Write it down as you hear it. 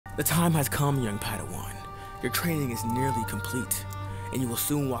The time has come, young Padawan. Your training is nearly complete, and you will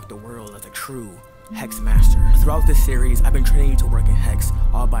soon walk the world as a true Hex master. Throughout this series, I've been training you to work in Hex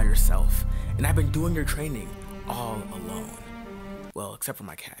all by yourself, and I've been doing your training all alone. Well, except for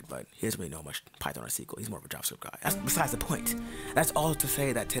my cat, but he doesn't really know much Python or SQL. He's more of a JavaScript guy. That's besides the point. That's all to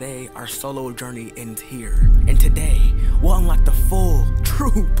say that today, our solo journey ends here. And today, we'll unlock the full,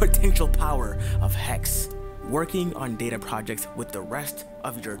 true potential power of Hex, working on data projects with the rest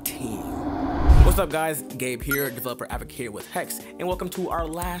of your team. What's up guys, Gabe here, developer advocate with Hex, and welcome to our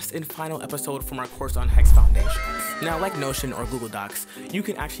last and final episode from our course on Hex Foundations. Now, like Notion or Google Docs, you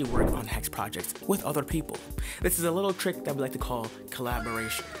can actually work on Hex projects with other people. This is a little trick that we like to call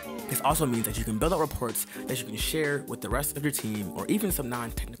collaboration. This also means that you can build out reports that you can share with the rest of your team or even some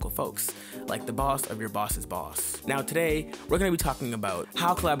non-technical folks, like the boss of your boss's boss. Now today, we're going to be talking about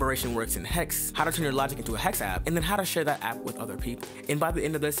how collaboration works in Hex, how to turn your logic into a Hex app, and then how to share that app with other people. And by the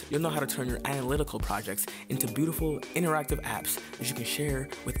end of this, you'll know how to turn your analytical projects into beautiful, interactive apps that you can share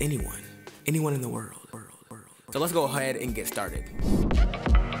with anyone in the world. So let's go ahead and get started.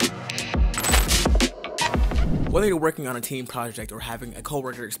 Whether you're working on a team project or having a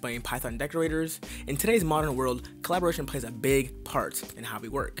coworker explain Python decorators, in today's modern world, collaboration plays a big part in how we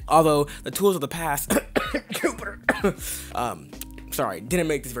work. Although the tools of the past didn't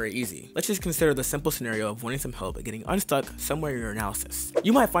make this very easy. Let's just consider the simple scenario of wanting some help at getting unstuck somewhere in your analysis.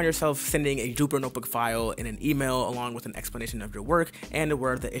 You might find yourself sending a Jupyter notebook file in an email along with an explanation of your work and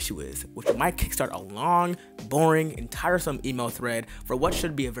where the issue is, which might kickstart a long, boring, and tiresome email thread for what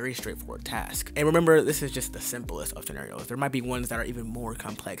should be a very straightforward task. And remember, this is just the simplest of scenarios. There might be ones that are even more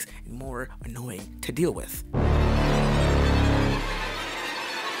complex and more annoying to deal with.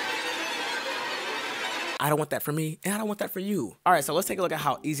 I don't want that for me, and I don't want that for you. All right, so let's take a look at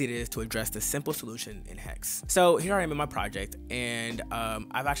how easy it is to address this simple solution in Hex. So here I am in my project, and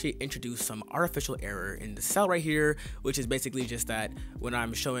I've actually introduced some artificial error in the cell right here, which is basically just that when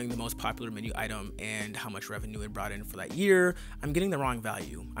I'm showing the most popular menu item and how much revenue it brought in for that year, I'm getting the wrong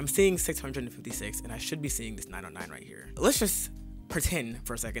value. I'm seeing 656, and I should be seeing this 909 right here. Let's just pretend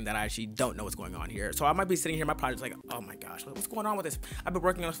for a second that I actually don't know what's going on here. So I might be sitting here in my project like, oh my gosh, what's going on with this? I've been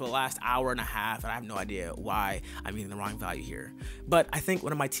working on this for the last hour and a half and I have no idea why I'm getting the wrong value here. But I think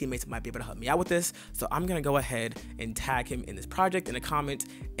one of my teammates might be able to help me out with this. So I'm gonna go ahead and tag him in this project in a comment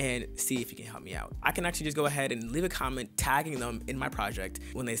and see if he can help me out. I can actually just go ahead and leave a comment tagging them in my project.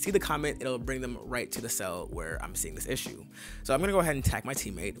 When they see the comment, it'll bring them right to the cell where I'm seeing this issue. So I'm gonna go ahead and tag my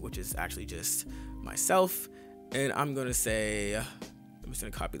teammate, which is actually just myself. And I'm gonna say, I'm just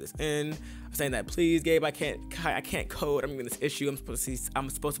gonna copy this in. I'm saying that, please, Gabe, I can't code. I'm getting this issue. I'm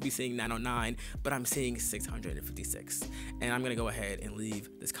supposed to be seeing 909, but I'm seeing 656. And I'm gonna go ahead and leave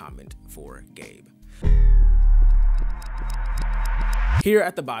this comment for Gabe. Here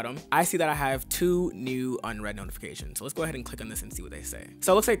at the bottom, I see that I have 2 new unread notifications. So let's go ahead and click on this and see what they say.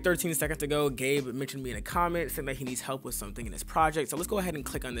 So it looks like 13 seconds ago, Gabe mentioned me in a comment saying that he needs help with something in his project. So let's go ahead and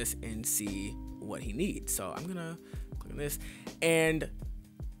click on this and see what he needs. So I'm gonna click on this and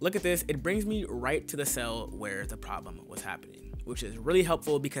look at this. It brings me right to the cell where the problem was happening, which is really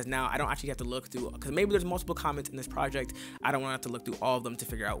helpful because now I don't actually have to look through, because maybe there's multiple comments in this project. I don't want to have to look through all of them to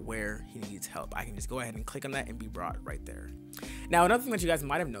figure out where he needs help. I can just go ahead and click on that and be brought right there. Now, another thing that you guys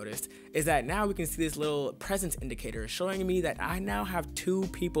might have noticed is that now we can see this little presence indicator showing me that I now have 2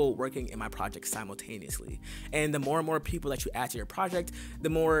 people working in my project simultaneously. And the more and more people that you add to your project, the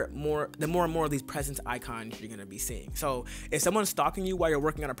more and more of these presence icons you're gonna be seeing. So if someone's stalking you while you're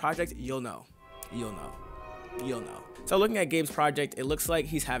working on a project, you'll know. So looking at Gabe's project, it looks like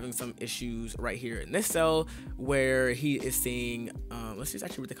he's having some issues right here in this cell where he is seeing, let's just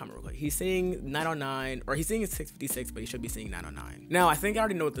actually read the comment real quick. He's seeing 909, or he's seeing 656, but he should be seeing 909. Now, I think I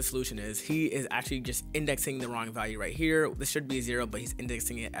already know what the solution is. He is actually just indexing the wrong value right here. This should be 0, but he's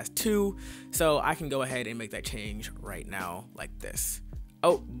indexing it as 2. So I can go ahead and make that change right now like this.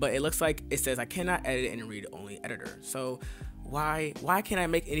 Oh, but it looks like it says I cannot edit in read-only editor. So why can't I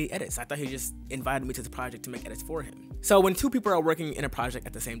make any edits? I thought he just invited me to the project to make edits for him. So when 2 people are working in a project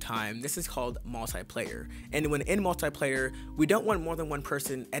at the same time, this is called multiplayer. And when in multiplayer, we don't want more than one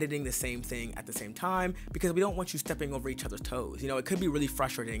person editing the same thing at the same time because we don't want you stepping over each other's toes. You know, it could be really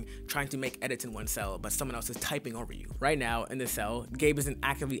frustrating trying to make edits in one cell, but someone else is typing over you. Right now in this cell, Gabe isn't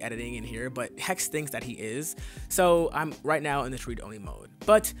actively editing in here, but Hex thinks that he is. So I'm right now in this read-only mode.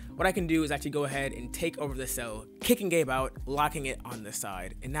 But what I can do is actually go ahead and take over the cell, kicking Gabe out, locking it on this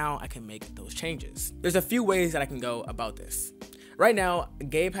side, and now I can make those changes. There's a few ways that I can go about this. Right now,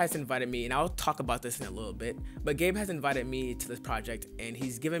 Gabe has invited me, and I'll talk about this in a little bit, but Gabe has invited me to this project and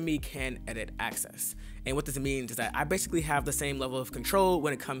he's given me can edit access. And what this means is that I basically have the same level of control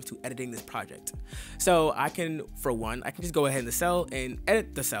when it comes to editing this project. So I can, for one, I can just go ahead in the cell and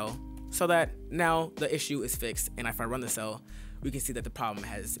edit the cell so that now the issue is fixed, and if I run the cell, we can see that the problem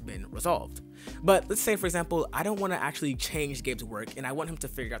has been resolved. But let's say, for example, I don't want to actually change Gabe's work and I want him to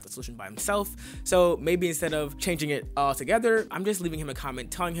figure out the solution by himself. So maybe instead of changing it all together, I'm just leaving him a comment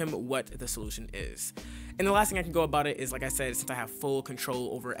telling him what the solution is. And the last thing I can go about it is, like I said, since I have full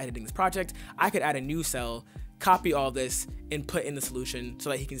control over editing this project, I could add a new cell, copy all this, and put in the solution so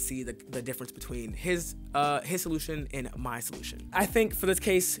that he can see the difference between his solution and my solution. I think for this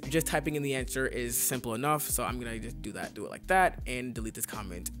case, just typing in the answer is simple enough, so I'm gonna just do it like that, and delete this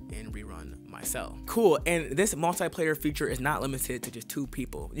comment and rerun my cell. Cool, and this multiplayer feature is not limited to just 2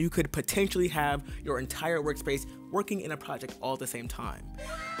 people. You could potentially have your entire workspace working in a project all at the same time.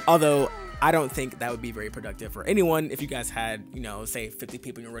 Although, I don't think that would be very productive for anyone. If you guys had, say 50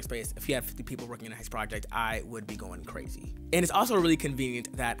 people in your workspace, if you had 50 people working in a Hex project, I would be going crazy. And it's also really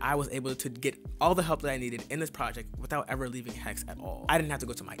convenient that I was able to get all the help that I needed in this project without ever leaving Hex at all. I didn't have to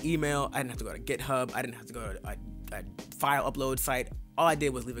go to my email, I didn't have to go to GitHub, I didn't have to go to a file upload site. All I did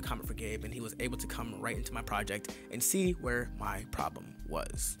was leave a comment for Gabe, and he was able to come right into my project and see where my problem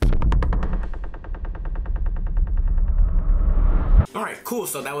was. Alright, cool,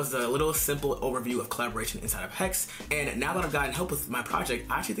 so that was a little simple overview of collaboration inside of Hex, and now that I've gotten help with my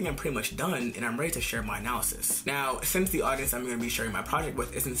project, I actually think I'm pretty much done and I'm ready to share my analysis. Now, since the audience I'm going to be sharing my project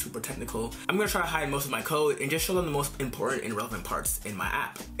with isn't super technical, I'm going to try to hide most of my code and just show them the most important and relevant parts in my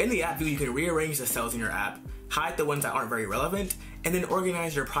app. In the app view, you can rearrange the cells in your app, hide the ones that aren't very relevant, and then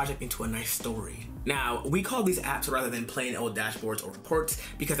organize your project into a nice story. Now, we call these apps rather than plain old dashboards or reports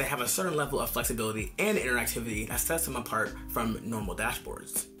because they have a certain level of flexibility and interactivity that sets them apart from normal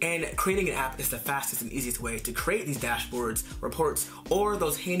dashboards. And creating an app is the fastest and easiest way to create these dashboards, reports, or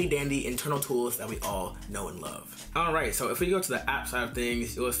those handy dandy internal tools that we all know and love. Alright, so if we go to the app side of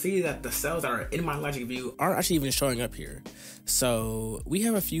things, you'll see that the cells that are in my logic view aren't actually even showing up here. So we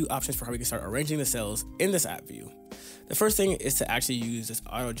have a few options for how we can start arranging the cells in this app view. The first thing is to actually use this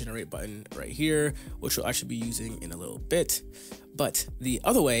auto generate button right here, which we'll actually be using in a little bit. But the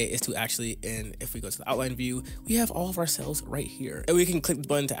other way is to actually, if we go to the outline view, we have all of our cells right here. And we can click the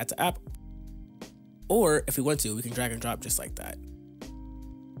button to add to app, or if we want to, we can drag and drop just like that.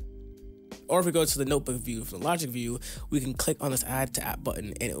 Or if we go to the notebook view from the logic view, we can click on this add to app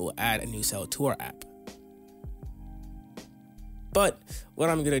button and it will add a new cell to our app. But what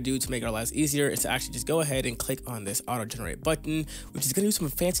I'm going to do to make our lives easier is to actually just go ahead and click on this auto generate button, which is going to use some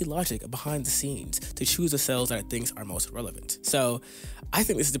fancy logic behind the scenes to choose the cells that I think are most relevant. So I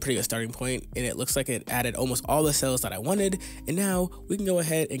think this is a pretty good starting point, and it looks like it added almost all the cells that I wanted. And now we can go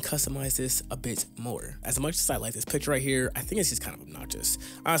ahead and customize this a bit more. As much as I like this picture right here, I think it's just kind of obnoxious.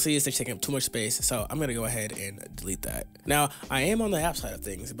 Honestly, it's taking up too much space, so I'm going to go ahead and delete that. Now, I am on the app side of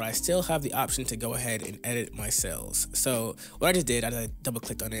things, but I still have the option to go ahead and edit my cells. So what I just did, I double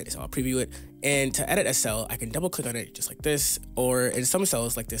clicked on it, so I'll preview it. And to edit a cell, I can double click on it just like this, or in some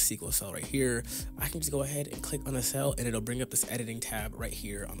cells like this SQL cell right here, I can just go ahead and click on the cell and it'll bring up this editing tab right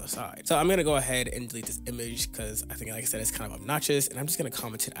here on the side. So I'm gonna go ahead and delete this image because I think, like I said, it's kind of obnoxious, and I'm just gonna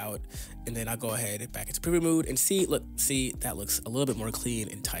comment it out, and then I'll go ahead back into preview mode and see that looks a little bit more clean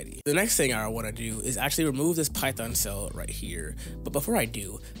and tidy. The next thing I want to do is actually remove this Python cell right here. But before I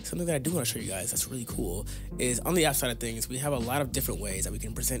do, something that I do want to show you guys that's really cool is on the app side of things, we have a lot of different ways that we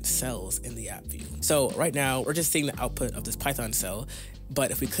can present cells in the app view. So right now we're just seeing the output of this Python cell,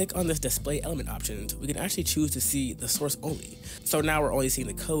 but if we click on this display element options, we can actually choose to see the source only. So now we're only seeing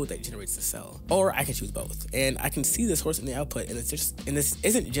the code that generates the cell, or I can choose both, and I can see the source in the output, and this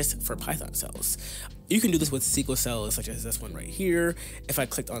isn't just for Python cells. You can do this with SQL cells such as this one right here. If I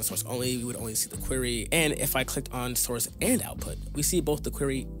clicked on source only, we would only see the query, and if I clicked on source and output, we see both the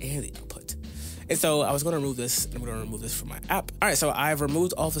query and the output. And so I was going to remove this, and I'm going to remove this from my app. All right, so I've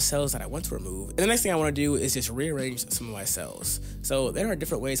removed all the cells that I want to remove. And the next thing I want to do is just rearrange some of my cells. So there are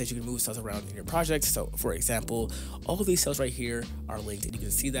different ways that you can move cells around in your project. So for example, all of these cells right here are linked, and you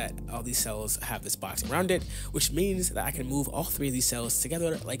can see that all these cells have this box around it, which means that I can move all three of these cells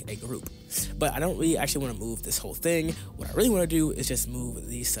together like a group. But I don't really actually want to move this whole thing. What I really want to do is just move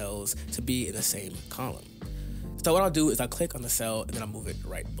these cells to be in the same column. So what I'll do is I'll click on the cell and then I'll move it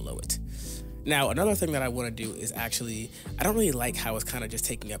right below it. Now, another thing that I want to do is actually, I don't really like how it's kind of just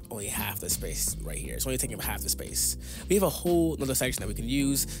taking up only half the space right here. It's only taking up half the space. We have a whole another section that we can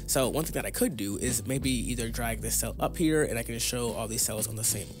use. So one thing that I could do is maybe either drag this cell up here and I can show all these cells on the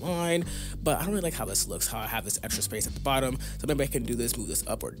same line, but I don't really like how this looks, how I have this extra space at the bottom. So maybe I can do this, move this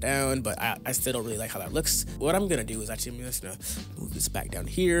up or down, but I still don't really like how that looks. What I'm gonna do is actually, I'm just gonna move this back down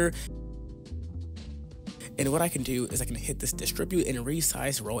here. And what I can do is I can hit this distribute and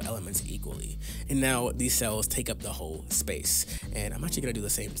resize row elements equally. And now these cells take up the whole space. And I'm actually gonna do the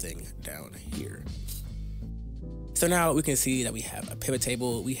same thing down here. So now we can see that we have a pivot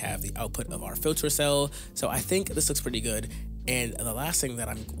table, we have the output of our filter cell. So I think this looks pretty good. And the last thing that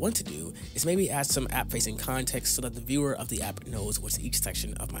I want to do is maybe add some app-facing context so that the viewer of the app knows what each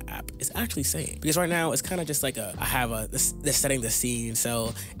section of my app is actually saying. Because right now it's kind of just like I have this setting the scene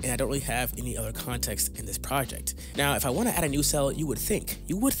cell, and I don't really have any other context in this project. Now, if I want to add a new cell, you would think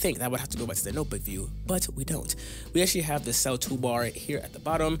that I would have to go back to the notebook view, but we don't. We actually have the cell toolbar here at the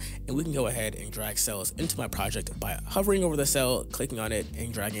bottom, and we can go ahead and drag cells into my project by hovering over the cell, clicking on it,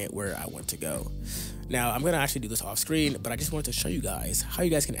 and dragging it where I want to go. Now, I'm going to actually do this off screen, but I just wanted to show you guys how you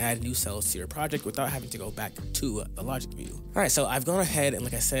guys can add new cells to your project without having to go back to the logic view. All right, so I've gone ahead and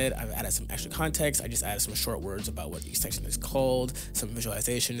like I said, I've added some extra context. I just added some short words about what each section is called, some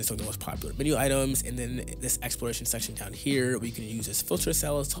visualization, some of the most popular menu items, and then this exploration section down here, where you can use this filter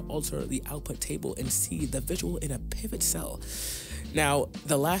cells to alter the output table and see the visual in a pivot cell. Now,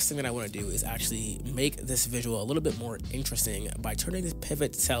 the last thing that I want to do is actually make this visual a little bit more interesting by turning this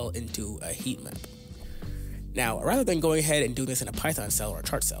pivot cell into a heat map. Now, rather than going ahead and doing this in a Python cell or a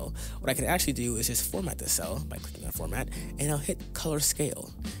chart cell, what I can actually do is just format this cell by clicking on format, and I'll hit color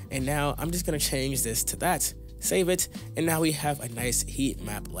scale. And now I'm just going to change this to that, save it, and now we have a nice heat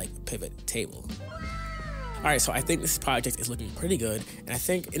map like pivot table. All right, so I think this project is looking pretty good, and I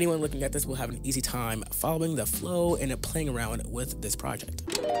think anyone looking at this will have an easy time following the flow and playing around with this project.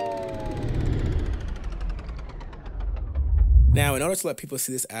 Now, in order to let people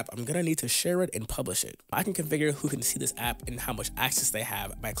see this app, I'm gonna need to share it and publish it. I can configure who can see this app and how much access they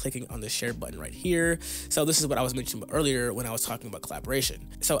have by clicking on the share button right here. So this is what I was mentioning earlier when I was talking about collaboration.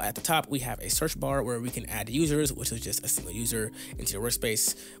 So at the top, we have a search bar where we can add users, which is just a single user into your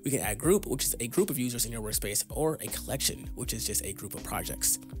workspace. We can add group, which is a group of users in your workspace, or a collection, which is just a group of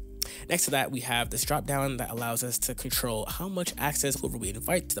projects. Next to that, we have this drop down that allows us to control how much access whoever we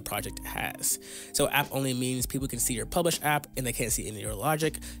invite to the project has. So app only means people can see your published app and they can't see any of your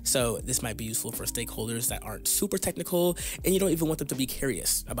logic. So this might be useful for stakeholders that aren't super technical and you don't even want them to be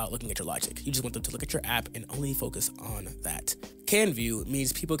curious about looking at your logic. You just want them to look at your app and only focus on that. Can view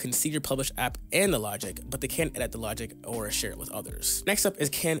means people can see your published app and the logic, but they can't edit the logic or share it with others. Next up is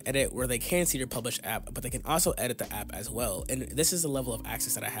can edit, where they can see your published app, but they can also edit the app as well. And this is the level of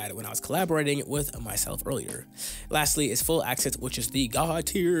access that I had when I was collaborating with myself earlier. Lastly is full access, which is the God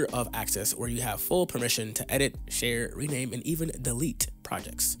tier of access, where you have full permission to edit, share, rename, and even delete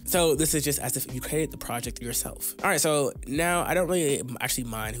projects. So this is just as if you created the project yourself. All right, so now I don't really actually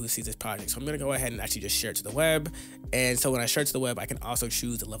mind who sees this project. So I'm gonna go ahead and actually just share it to the web. And so when I share it to the web, I can also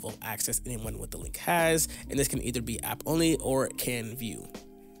choose the level of access anyone with the link has. And this can either be app only or can view.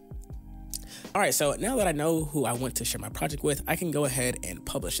 All right, so now that I know who I want to share my project with, I can go ahead and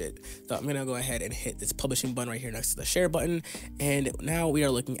publish it. So I'm gonna go ahead and hit this publishing button right here next to the share button. And now we are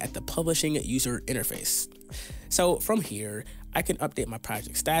looking at the publishing user interface. So from here, I can update my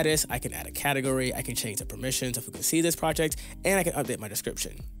project status, I can add a category, I can change the permissions of who can see this project, and I can update my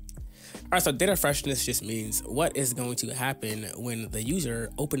description. All right, so data freshness just means what is going to happen when the user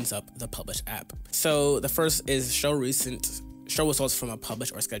opens up the published app. So the first is show results from a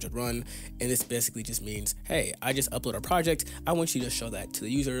published or scheduled run. And this basically just means, hey, I just upload a project. I want you to show that to the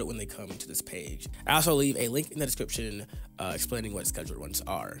user when they come to this page. I also leave a link in the description explaining what scheduled runs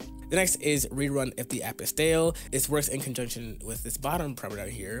are. The next is rerun if the app is stale. This works in conjunction with this bottom parameter down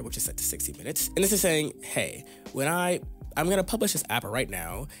here, which is set to 60 minutes. And this is saying, hey, when I'm gonna publish this app right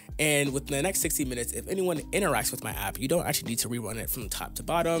now, and within the next 60 minutes, if anyone interacts with my app, you don't actually need to rerun it from top to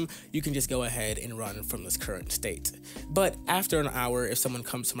bottom. You can just go ahead and run from this current state. But after an hour, if someone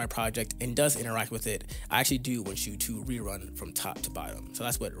comes to my project and does interact with it, I actually do want you to rerun from top to bottom. So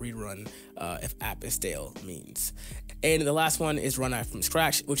that's what rerun if app is stale means. And the last one is run app from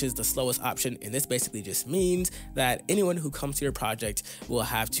scratch, which is the slowest option. And this basically just means that anyone who comes to your project will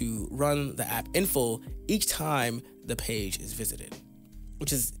have to run the app in full each time the page is visited,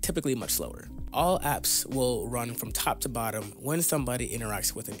 which is typically much slower. All apps will run from top to bottom when somebody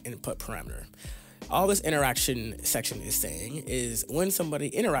interacts with an input parameter. all this interaction section is saying is when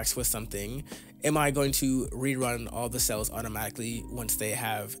somebody interacts with something, am I going to rerun all the cells automatically once they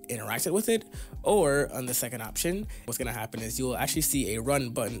have interacted with it? Or on the second option, what's gonna happen is you'll actually see a run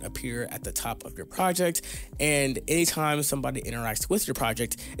button appear at the top of your project. And anytime somebody interacts with your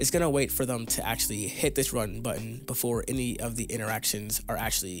project, it's gonna wait for them to actually hit this run button before any of the interactions are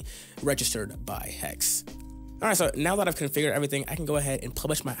actually registered by Hex. All right, so now that I've configured everything, I can go ahead and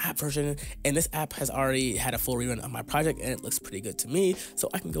publish my app version, and this app has already had a full rerun of my project, and it looks pretty good to me, so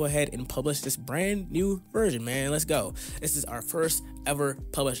I can go ahead and publish this brand new version, man. Let's go. This is our first ever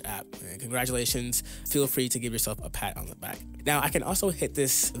published app, and congratulations. Feel free to give yourself a pat on the back. Now, I can also hit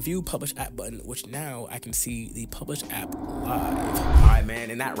this View Publish App button, which now I can see the published app live. All right,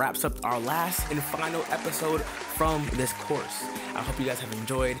 man, and that wraps up our last and final episode from this course. I hope you guys have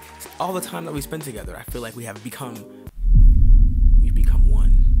enjoyed all the time that we spent together. I feel like we've become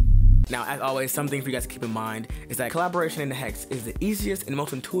one. Now, as always, something for you guys to keep in mind is that collaboration in Hex is the easiest and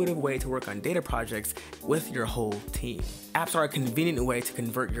most intuitive way to work on data projects with your whole team. Apps are a convenient way to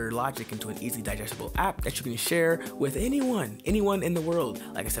convert your logic into an easy digestible app that you can share with anyone in the world.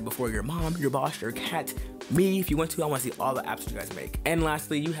 Like I said before, your mom, your boss, your cat, me, if you want to. I want to see all the apps you guys make. And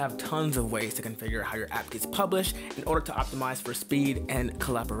lastly, you have tons of ways to configure how your app gets published in order to optimize for speed and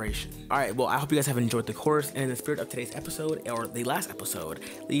collaboration. All right, well, I hope you guys have enjoyed the course, and in the spirit of today's episode, or the last episode,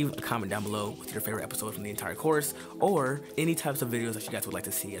 leave a comment down below with your favorite episode from the entire course, or any types of videos that you guys would like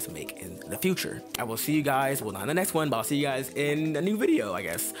to see us make in the future. I will see you guys, well, not in the next one, but I'll see you guys in a new video, I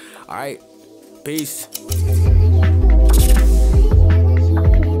guess. All right, peace.